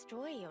want to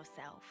destroy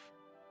yourself.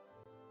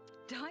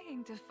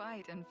 Dying to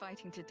fight and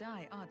fighting to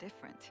die are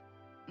different,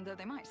 though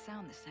they might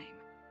sound the same.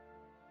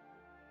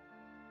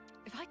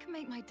 If I can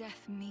make my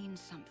death mean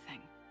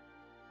something,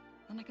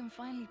 then I can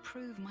finally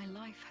prove my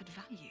life had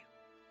value.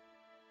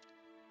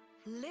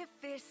 Live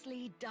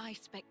fiercely, die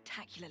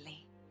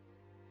spectacularly.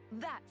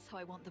 That's how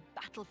I want the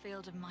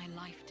battlefield of my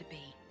life to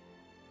be.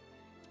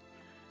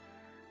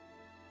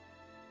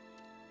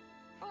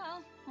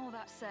 Well, all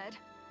that said,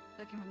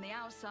 looking from the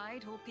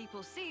outside, all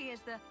people see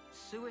is the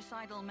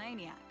suicidal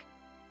maniac.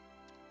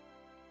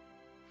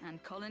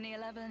 And Colony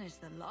 11 is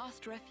the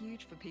last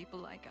refuge for people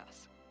like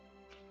us.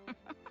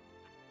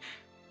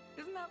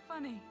 Isn't that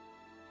funny?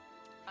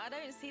 I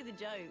don't see the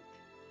joke.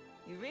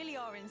 You really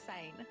are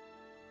insane.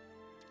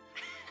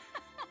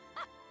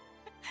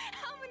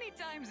 How many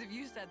times have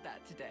you said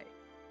that today?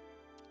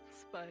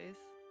 Suppose.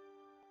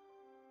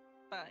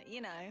 But,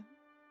 you know.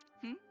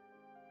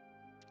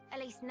 At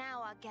least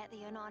now I get that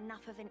you're not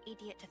enough of an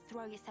idiot to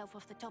throw yourself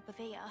off the top of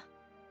here.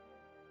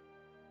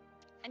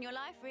 And your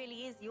life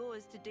really is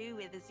yours to do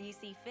with as you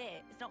see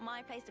fit. It's not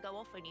my place to go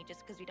off on you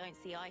just because we don't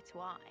see eye to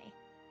eye.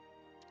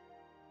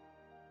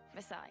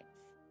 Besides,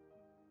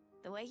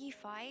 the way you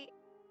fight,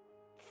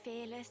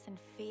 fearless and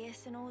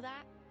fierce and all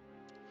that,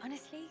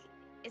 honestly,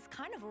 it's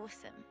kind of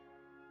awesome.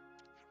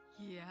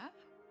 Yeah?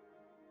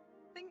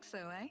 Think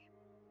so, eh?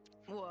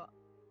 What?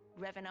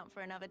 Revving up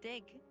for another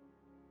dig?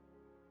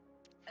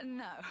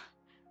 No.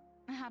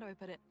 How do I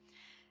put it?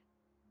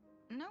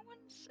 No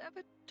one's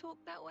ever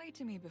talked that way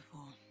to me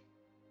before.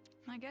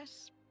 I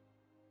guess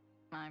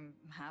I'm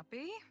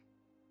happy,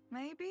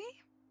 maybe?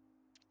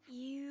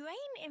 You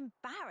ain't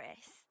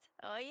embarrassed,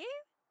 are you?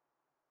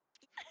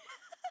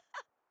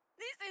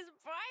 This is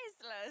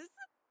priceless!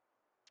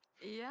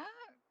 Yeah?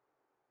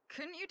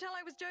 Couldn't you tell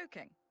I was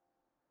joking?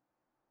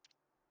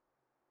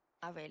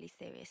 I really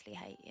seriously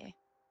hate you.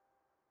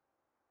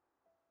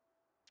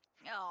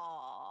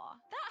 Aww,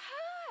 that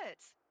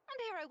hurts! And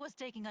here I was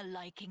taking a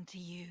liking to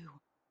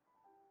you.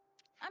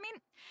 I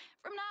mean,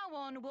 from now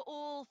on, we're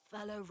all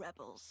fellow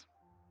rebels.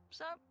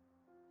 So,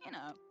 you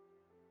know.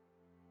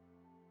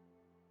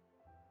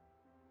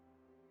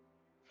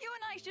 You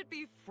and I should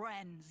be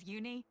friends,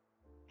 Uni.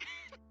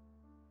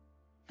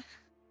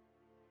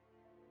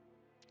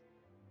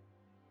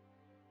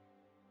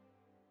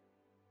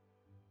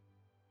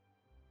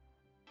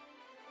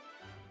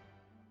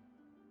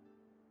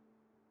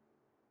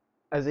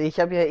 Also ich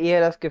habe ja eher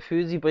das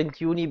Gefühl, sie bringt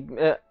Juni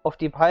auf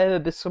die Palme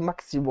bis zum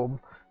Maximum.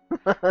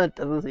 Das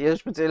ist ihre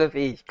spezielle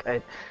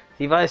Fähigkeit.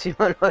 Sie weiß, wie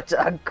man Leute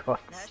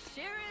ankotzt.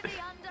 ASHERA the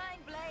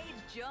Undying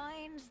Blade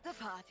joins the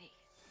party.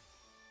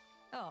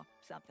 Oh,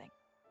 something.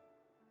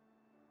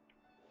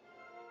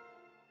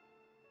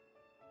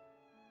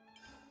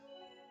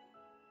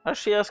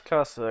 ASHERAs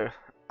Klasse.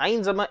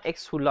 Einsamer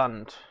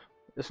Exulant.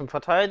 Ist ein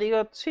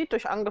Verteidiger, zieht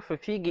durch Angriffe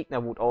viel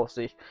Gegnerwut auf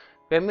sich.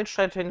 Wer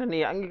Mitstreiter in der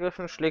Nähe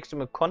angegriffen, schlägst du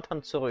mit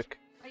Kontern zurück.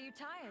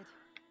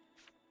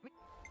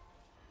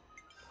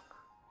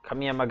 Kann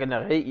mir ja mal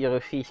generell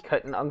ihre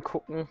Fähigkeiten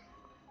angucken.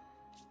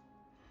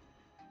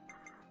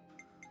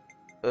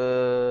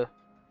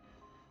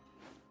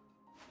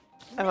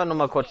 Einfach nur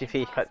mal kurz die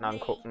Fähigkeiten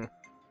angucken.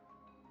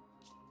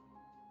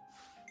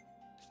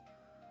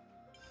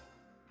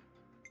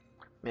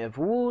 Mehr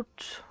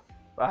Wut,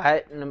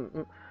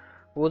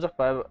 verursacht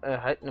bei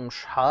erhaltenem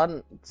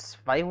Schaden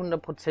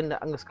 200%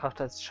 der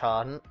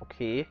Angriffskraftheitsschaden.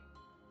 Okay.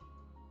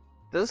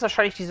 Das ist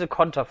wahrscheinlich diese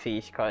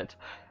Konterfähigkeit.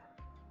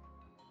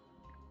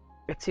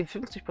 Erzielt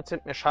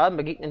 50% mehr Schaden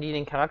bei Gegnern, die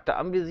den Charakter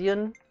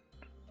anvisieren.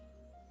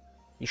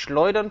 Die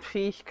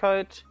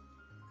Schleudern-Fähigkeit.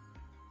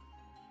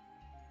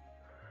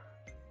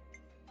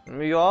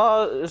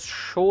 Ja, ist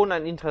schon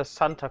ein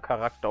interessanter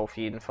Charakter auf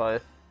jeden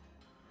Fall.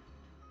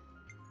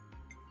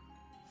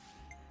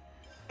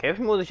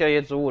 Kämpfen muss ich ja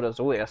jetzt so oder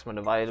so erstmal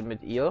eine Weile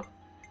mit ihr,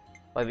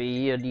 weil wir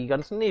hier die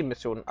ganzen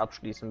Nebenmissionen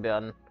abschließen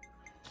werden.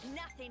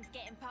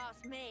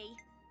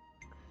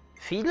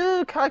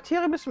 Viele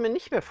Charaktere müssen wir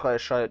nicht mehr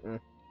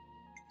freischalten.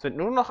 Es sind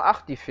nur noch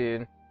 8, die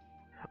fehlen.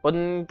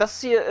 Und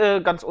das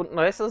hier ganz unten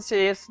rechts, das ist ja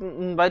jetzt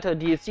ein weiterer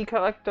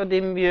DLC-Charakter,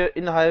 den wir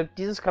innerhalb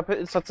dieses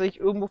Kapitels tatsächlich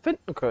irgendwo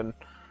finden können.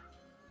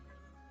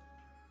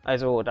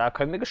 Also da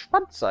können wir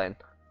gespannt sein.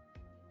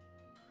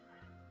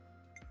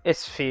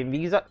 Es fehlen,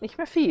 wie gesagt, nicht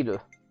mehr viele.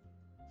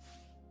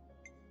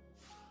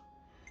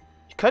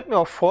 Ich könnte mir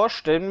auch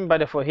vorstellen, bei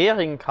der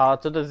vorherigen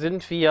Karte, da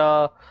sind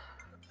wir,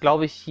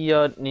 glaube ich,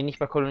 hier, nee, nicht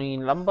bei Kolonie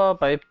Lumber,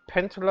 bei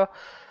Pentula.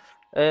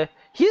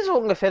 Hier so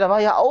ungefähr, da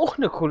war ja auch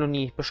eine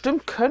Kolonie.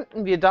 Bestimmt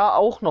könnten wir da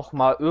auch noch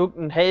mal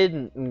irgendeinen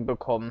Helden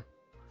bekommen.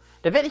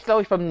 Da werde ich,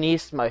 glaube ich, beim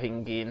nächsten Mal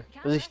hingehen,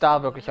 dass ich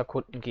da wirklich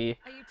erkunden gehe.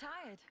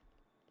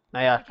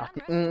 Naja,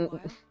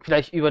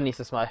 vielleicht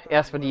übernächstes Mal.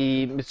 Erstmal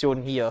die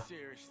Mission hier.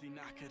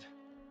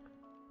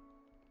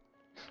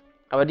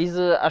 Aber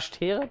diese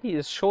ASHERA, die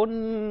ist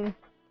schon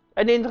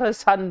eine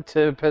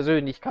interessante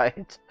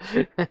Persönlichkeit.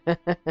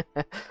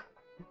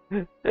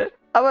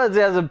 Aber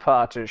sehr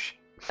sympathisch.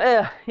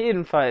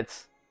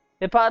 Jedenfalls.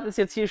 Der Part ist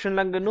jetzt hier schon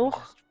lang genug.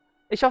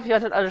 Ich hoffe, ihr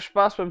hattet alle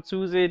Spaß beim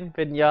Zusehen.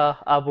 Wenn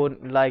ja, Abo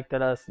und ein Like da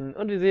lassen.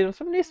 Und wir sehen uns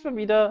beim nächsten Mal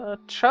wieder.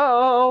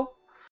 Ciao!